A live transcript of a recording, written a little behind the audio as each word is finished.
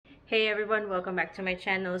Hey everyone, welcome back to my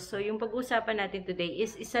channel. So yung pag-uusapan natin today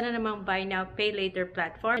is isa na namang buy now, pay later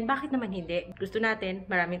platform. And bakit naman hindi? Gusto natin,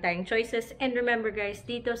 maraming tayong choices. And remember guys,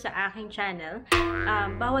 dito sa aking channel,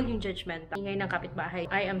 bawal yung judgment. Ingay ng kapitbahay.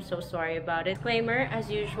 I am so sorry about it. Disclaimer, as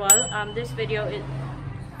usual, this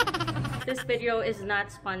video is not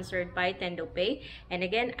sponsored by TendoPay. And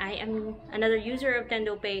again, I am another user of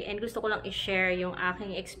TendoPay and gusto ko lang i-share yung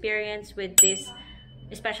aking experience with this,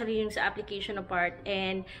 especially yung sa application na part.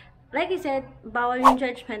 And like I said, bawal yung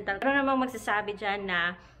judgmental. Pero namang magsasabi dyan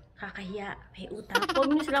na kakahiya, may utang. Huwag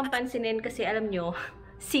nyo silang pansinin kasi alam nyo,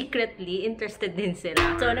 secretly interested din sila.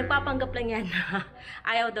 So, nagpapanggap lang yan na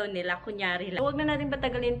ayaw daw nila, kunyari lang. So, huwag na natin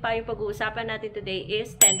patagalin pa. Yung pag-uusapan natin today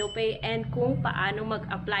is TendoPay and kung paano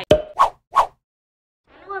mag-apply.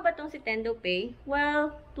 Itong si TendoPay,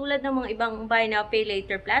 well, tulad ng mga ibang buy now, pay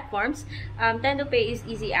later platforms, TendoPay is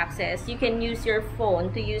easy access. You can use your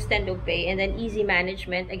phone to use TendoPay and then easy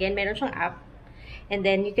management. Again, meron siyang app. And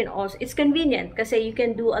then you can also, it's convenient kasi you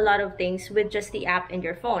can do a lot of things with just the app in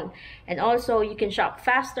your phone. And also, you can shop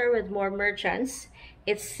faster with more merchants.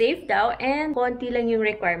 It's safe daw and konti lang yung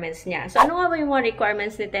requirements niya. So, ano nga ba yung mga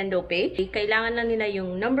requirements ni TendoPay? Kailangan lang nila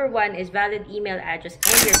yung number 1 is valid email address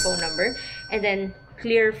and your phone number. And then,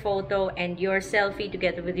 clear photo and your selfie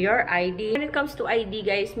together with your ID. When it comes to ID,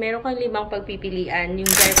 guys, meron kang 5 pagpipilian. Yung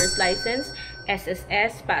driver's license,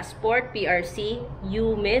 SSS, passport, PRC,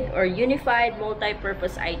 UMID, or Unified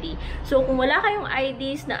Multi-Purpose ID. So, kung wala kayong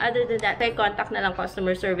IDs na other than that, kay contact na lang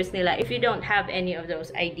customer service nila if you don't have any of those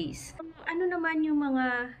IDs. Ano naman yung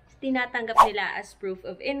mga tinatanggap nila as proof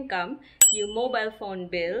of income? Yung mobile phone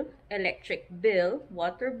bill, electric bill,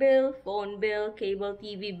 water bill, phone bill, cable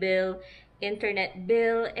TV bill, internet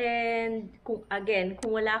bill, and kung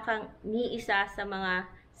wala kang ni isa sa mga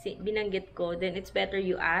binanggit ko, then it's better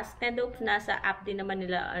you ask. Nasa app din naman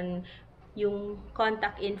nila yung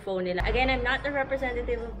contact info nila. Again, I'm not a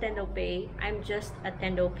representative of TendoPay. I'm just a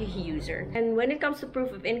TendoPay user. And when it comes to proof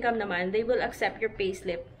of income naman, they will accept your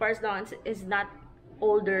payslip for as long as it's not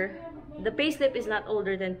older. The payslip is not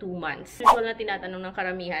older than 2 months. Usual na tinatanong ng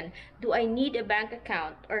karamihan, do I need a bank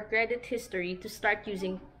account or credit history to start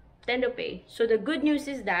using TendoPay? So the good news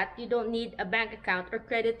is that you don't need a bank account or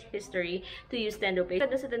credit history to use TendoPay.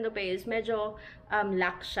 Kada sa TendoPay is medyo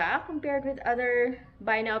lax siya compared with other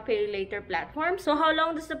buy now pay later platforms. So how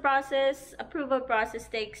long does the approval process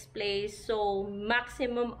takes place? So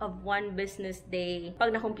maximum of 1 business day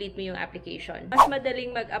pag na-complete mo yung application. Mas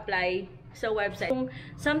madaling mag-apply sa website. Kung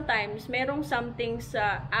sometimes merong something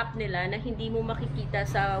sa app nila na hindi mo makikita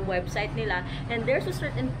sa website nila, and there's a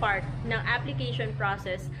certain part ng application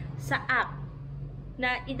process sa app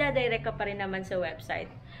na ida-direct ka pa rin naman sa website.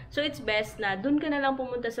 So it's best na dun ka na lang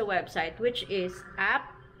pumunta sa website, which is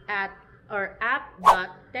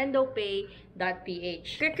app.tendopay.ph.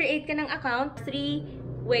 Create ka ng account.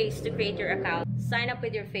 3 ways to create your account. Sign up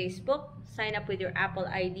with your Facebook, sign up with your Apple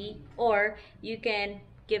ID, or you can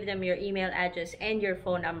give them your email address and your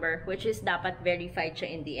phone number, which is dapat verified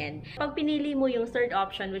siya in the end. Pag pinili mo yung third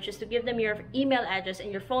option, which is to give them your email address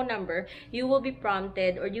and your phone number, you will be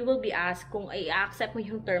prompted or you will be asked kung i-accept mo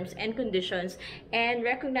yung terms and conditions, and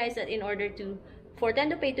recognize that in order for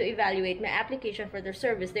TendoPay to evaluate my application for their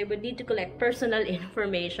service, they would need to collect personal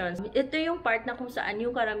information. Ito yung part na kung saan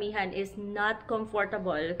yung karamihan is not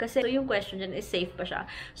comfortable kasi yung question dyan is safe pa siya.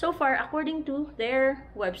 So far, according to their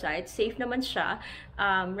website, safe naman siya,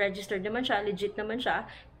 registered naman siya, legit naman siya,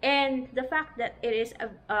 and the fact that it is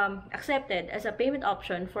accepted as a payment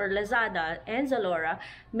option for Lazada and Zalora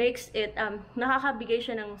makes it, nakakabigay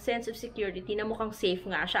siya ng sense of security na mukhang safe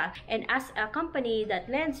nga siya. And as a company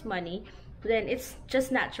that lends money, then it's just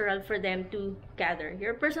natural for them to gather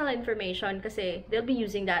your personal information kasi they'll be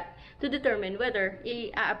using that to determine whether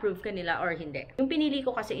i-approve ka nila or hindi. Yung pinili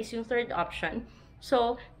ko kasi is yung third option.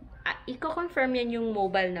 So, i-confirm yan yung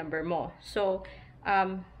mobile number mo. So,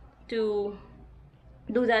 to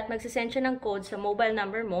do that, magsasend siya ng code sa mobile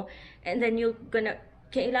number mo, and then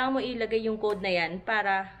kailangan mo ilagay yung code na yan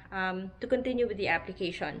para to continue with the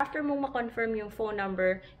application. After mo ma-confirm yung phone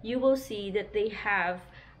number, you will see that they have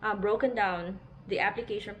broken down the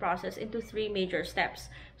application process into 3 major steps.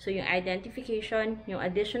 So, yung identification, yung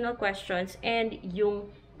additional questions, and yung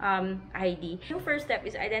ID. Yung first step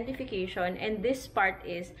is identification, and this part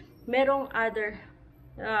is merong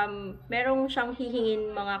siyang hihingin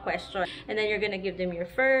mga questions. And then you're gonna give them your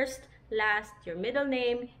first, last, your middle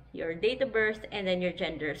name, your date of birth, and then your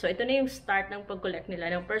gender. So, ito na yung start ng pag-collect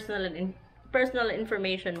nila ng personal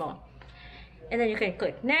information mo. And then you can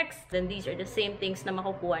click next. Then these are the same things na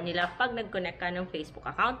makukuha nila pag nag-connect ka ng Facebook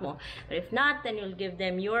account mo. But if not, then you'll give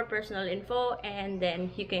them your personal info and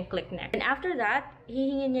then you can click next. And after that,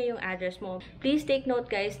 hihingi niya yung address mo. Please take note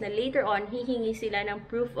guys na later on, hihingi sila ng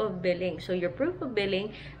proof of billing. So your proof of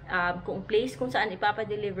billing, kung place kung saan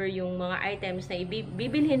ipapadeliver yung mga items na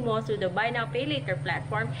bibilhin mo through the Buy Now Pay Later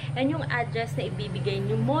platform, and yung address na ibibigay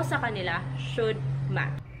nyo mo sa kanila should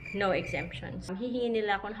match. No exemptions. Hihingi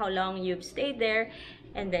nila kung how long you've stayed there,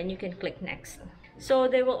 and then you can click next.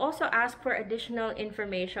 So they will also ask for additional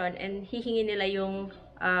information, and hihingi nila yung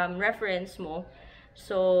reference mo.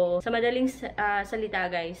 So sa madaling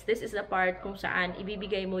salita guys, this is the part kung saan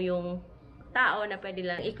ibibigay mo yung tao na pwede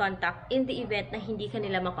lang i-contact in the event na hindi ka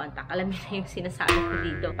nila makontak. Alam niyo na yung sinasabi ko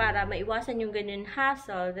dito. Para maiwasan yung ganyan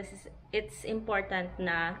hassle, it's important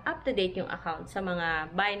na up-to-date yung account sa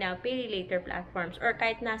mga Buy Now, Pay Later platforms or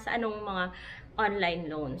kahit nasa anong mga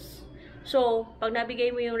online loans. So, pag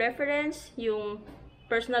nabigay mo yung reference, yung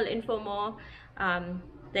personal info mo,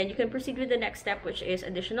 then you can proceed with the next step, which is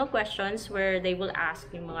additional questions where they will ask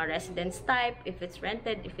yung mga residence type, if it's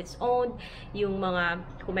rented, if it's owned, yung mga,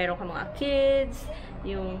 kung meron ka mga kids,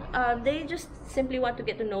 yung, they just simply want to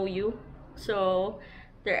get to know you. So,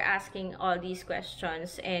 they're asking all these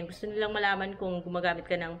questions and gusto nilang malaman kung gumagamit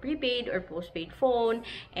ka ng prepaid or postpaid phone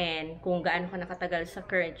and kung gaano ka nakatagal sa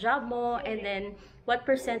current job mo, and then what %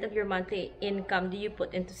 of your monthly income do you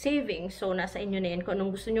put into savings. So, nasa inyo na yun kung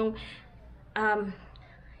anong gusto nyong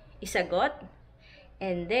isagot.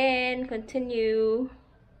 And then, continue.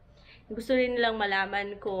 Gusto rin nilang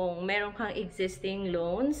malaman kung meron kang existing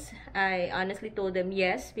loans. I honestly told them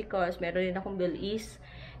yes because meron din akong bill ease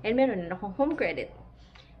and meron din akong home credit.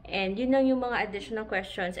 And yun lang yung mga additional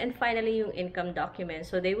questions. And finally, yung income document.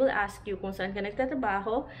 So, they will ask you kung saan ka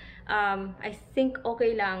nagtatrabaho. I think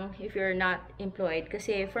okay lang if you're not employed.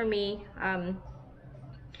 Kasi for me,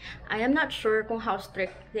 I am not sure kung how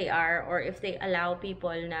strict they are or if they allow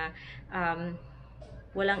people na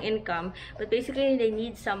walang income. But basically, they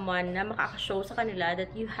need someone na makakashow sa kanila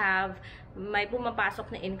that you have may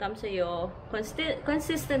pumapasok na income sa'yo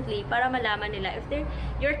consistently para malaman nila if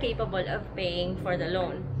you're capable of paying for the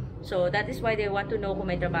loan. So, that is why they want to know kung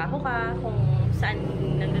may trabaho ka, kung saan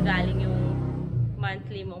nanggagaling yung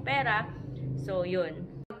monthly mong pera. So, yun.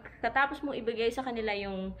 Katapos mong ibigay sa kanila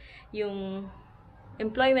yung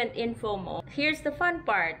employment info mo, here's the fun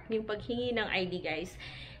part, yung paghingi ng ID, guys.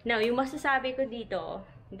 Now, yung masasabi ko dito,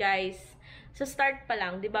 guys, sa start pa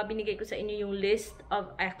lang, di ba, binigay ko sa inyo yung list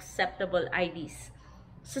of acceptable IDs.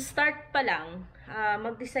 Sa start pa lang,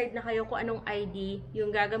 mag-decide na kayo kung anong ID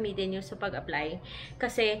yung gagamitin nyo sa pag-apply.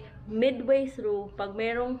 Kasi, midway through, pag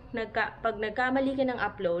nagkamali ka ng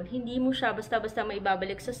upload, hindi mo siya basta-basta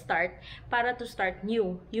maibabalik sa start para to start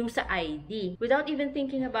new, yung sa ID. Without even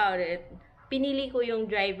thinking about it, pinili ko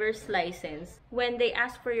yung driver's license. When they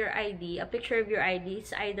ask for your ID, a picture of your ID,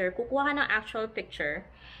 it's either kukuha ka ng actual picture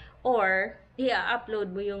or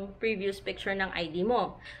i-upload mo yung previous picture ng ID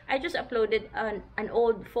mo. I just uploaded an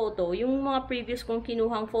old photo, yung mga previous kong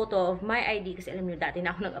kinuhang photo of my ID kasi alam nyo, dati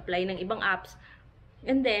na ako nag-apply ng ibang apps.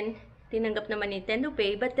 And then, tinanggap naman ni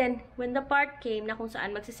TendoPay. But then, when the part came na kung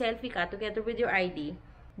saan magsiselfie ka together with your ID,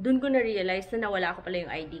 dun ko na-realize na nawala ko pala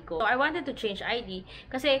yung ID ko. So, I wanted to change ID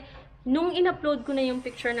kasi nung in-upload ko na yung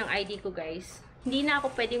picture ng ID ko, guys, hindi na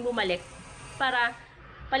ako pwedeng bumalik para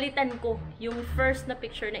palitan ko yung first na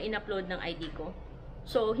picture na in-upload ng ID ko.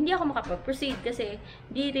 So, hindi ako makapag-proceed kasi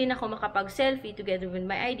di rin ako makapag-selfie together with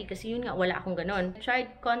my ID kasi yun nga, wala akong ganon. I tried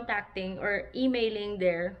contacting or emailing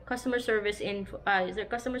their customer service and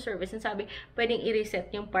sabi, pwedeng i-reset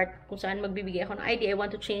yung part kung saan magbibigay ako ng ID. I want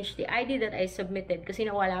to change the ID that I submitted kasi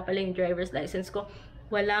nawala pala yung driver's license ko.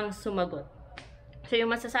 Walang sumagot. So,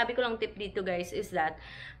 yung masasabi ko lang tip dito, guys, is that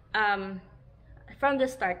from the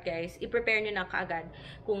start, guys, i-prepare nyo na kaagad.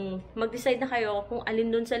 Kung mag-decide na kayo kung alin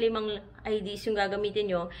dun sa 5 IDs yung gagamitin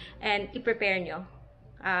nyo, and i-prepare nyo.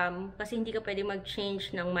 Kasi hindi ka pwede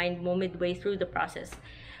mag-change ng mind mo midway through the process.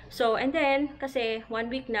 So, and then, kasi 1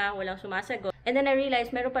 week na, walang sumasagot. And then I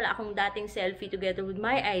realized, meron pala akong dating selfie together with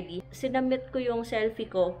my ID. Sinabit ko yung selfie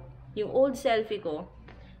ko, yung old selfie ko.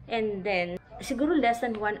 And then, siguro less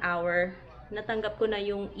than 1 hour, natanggap ko na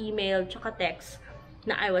yung email tsaka text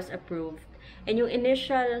na I was approved. And yung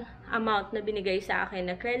initial amount na binigay sa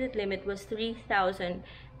akin na credit limit was 3,600.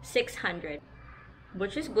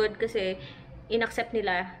 Which is good kasi in-accept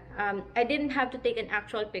nila. I didn't have to take an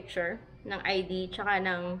actual picture ng ID tsaka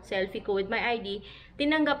ng selfie ko with my ID.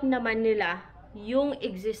 Tinanggap naman nila yung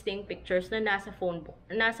existing pictures na nasa phone book,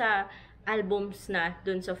 nasa albums na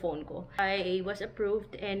dun sa phone ko. I was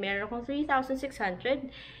approved and meron akong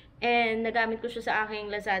 3,600. And nagamit ko siya sa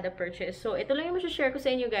aking Lazada purchase. So, ito lang yung share ko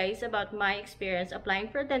sa inyo guys about my experience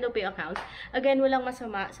applying for a TendoPay account. Again, walang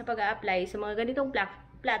masama sa pag-a-apply sa mga ganitong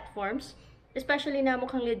platforms. Especially na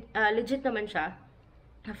mukhang legit naman siya.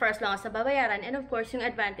 For as long as nababayaran. And of course, yung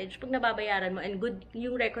advantage, pag nababayaran mo and good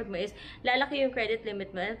yung record mo is, lalaki yung credit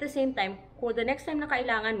limit mo. And at the same time, kung the next time na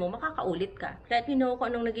kailangan mo, makakaulit ka. Let me know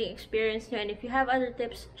kung anong naging experience nyo. And if you have other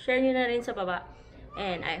tips, share nyo na rin sa baba.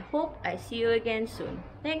 And I hope I see you again soon.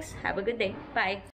 Thanks. Have a good day. Bye.